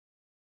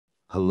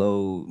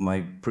Hello,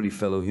 my pretty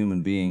fellow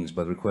human beings.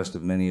 By the request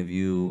of many of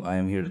you, I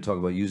am here to talk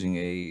about using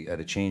AI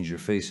to change your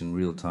face in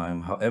real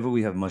time. However,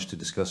 we have much to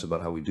discuss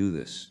about how we do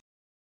this.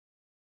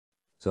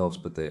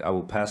 I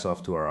will pass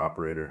off to our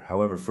operator.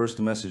 However, first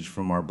a message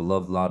from our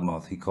beloved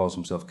Loudmouth. He calls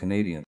himself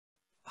Canadian.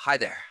 Hi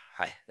there.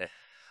 Hi.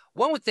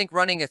 One would think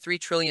running a $3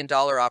 trillion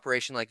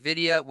operation like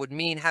Vidya would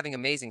mean having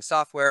amazing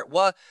software.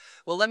 Well,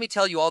 let me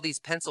tell you, all these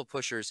pencil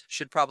pushers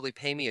should probably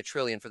pay me $1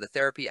 trillion for the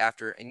therapy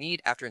after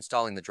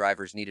installing the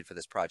drivers needed for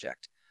this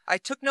project. I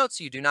took notes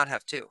so you do not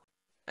have to.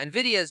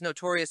 NVIDIA is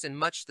notorious in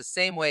much the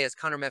same way as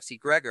Conor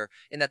McGregor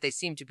in that they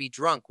seem to be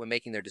drunk when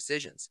making their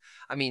decisions.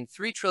 I mean,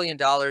 $3 trillion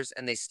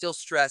and they still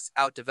stress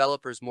out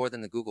developers more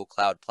than the Google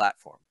Cloud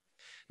platform.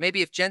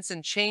 Maybe if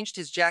Jensen changed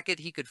his jacket,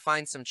 he could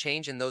find some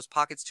change in those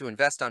pockets to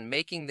invest on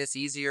making this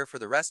easier for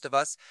the rest of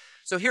us.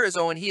 So here is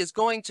Owen. He is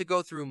going to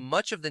go through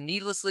much of the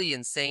needlessly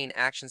insane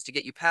actions to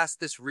get you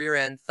past this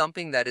rear-end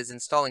thumping that is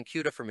installing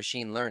CUDA for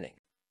machine learning.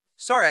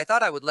 Sorry, I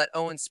thought I would let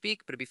Owen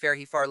speak, but to be fair,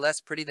 he's far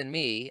less pretty than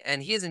me,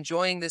 and he is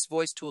enjoying this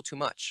voice tool too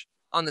much.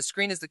 On the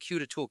screen is the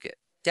CUDA toolkit.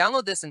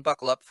 Download this and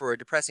buckle up for a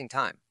depressing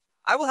time.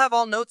 I will have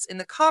all notes in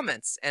the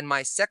comments, and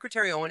my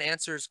secretary Owen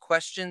answers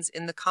questions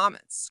in the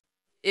comments.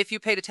 If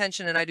you paid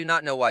attention, and I do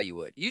not know why you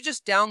would. You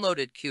just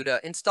downloaded CUDA,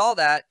 install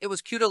that. It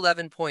was CUDA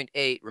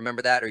 11.8,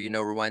 remember that, or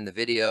rewind the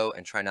video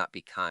and try not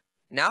be kind.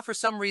 Now, for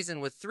some reason,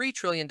 with $3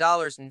 trillion,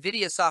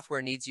 NVIDIA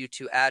software needs you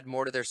to add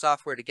more to their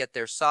software to get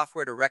their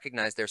software to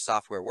recognize their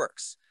software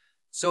works.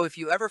 So if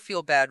you ever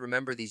feel bad,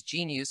 remember these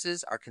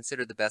geniuses are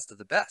considered the best of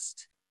the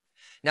best.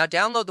 Now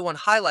download the one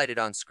highlighted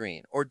on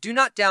screen, or do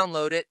not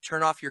download it,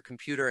 turn off your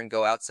computer and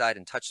go outside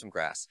and touch some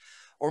grass.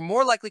 Or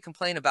more likely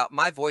complain about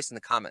my voice in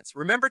the comments.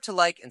 Remember to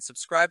like and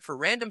subscribe for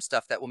random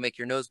stuff that will make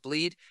your nose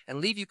bleed and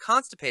leave you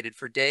constipated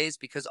for days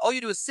because all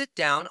you do is sit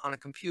down on a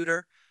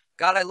computer.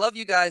 God, I love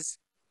you guys.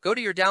 Go to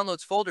your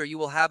downloads folder, you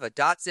will have a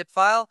 .zip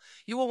file.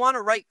 You will want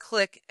to right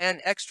click and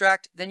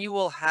extract, then you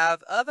will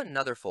have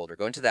another folder.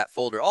 Go into that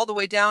folder all the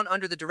way down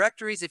under the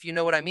directories if you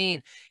know what I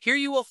mean. Here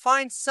you will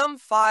find some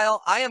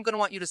file. I am going to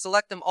want you to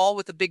select them all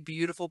with a big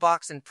beautiful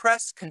box and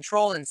press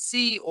Control and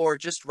C or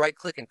just right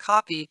click and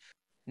copy.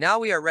 Now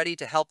we are ready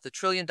to help the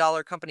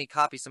trillion-dollar company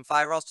copy some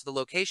files to the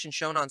location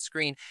shown on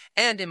screen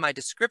and in my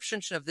description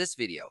of this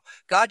video.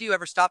 God, do you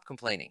ever stop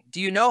complaining?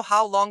 Do you know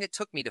how long it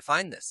took me to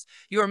find this?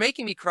 You are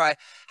making me cry.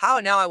 How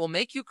now I will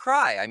make you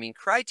cry? I mean,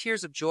 cry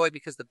tears of joy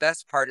because the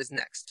best part is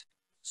next.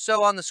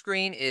 So on the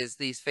screen is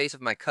the face of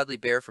my cuddly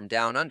bear from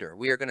down under.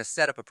 We are going to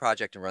set up a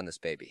project and run this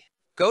baby.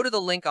 Go to the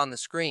link on the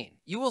screen.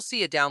 You will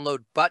see a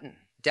download button.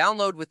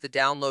 Download with the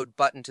download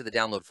button to the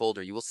download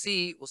folder. You will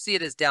see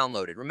it is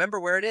downloaded. Remember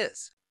where it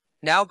is.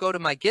 Now go to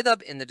my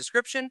GitHub in the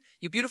description.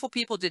 You beautiful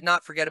people did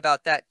not forget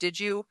about that, did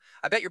you?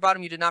 I bet your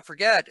bottom you did not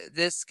forget.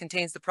 This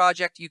contains the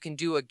project. You can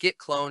do a git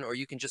clone, or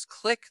you can just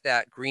click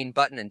that green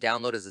button and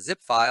download as a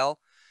zip file.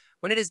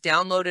 When it is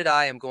downloaded,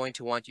 I am going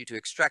to want you to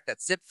extract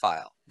that zip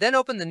file. Then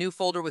open the new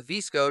folder with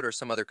VS Code or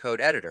some other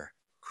code editor.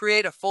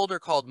 Create a folder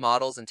called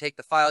models and take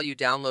the file you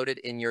downloaded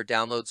in your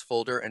downloads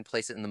folder and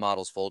place it in the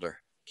models folder.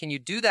 Can you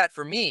do that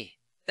for me?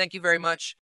 Thank you very much.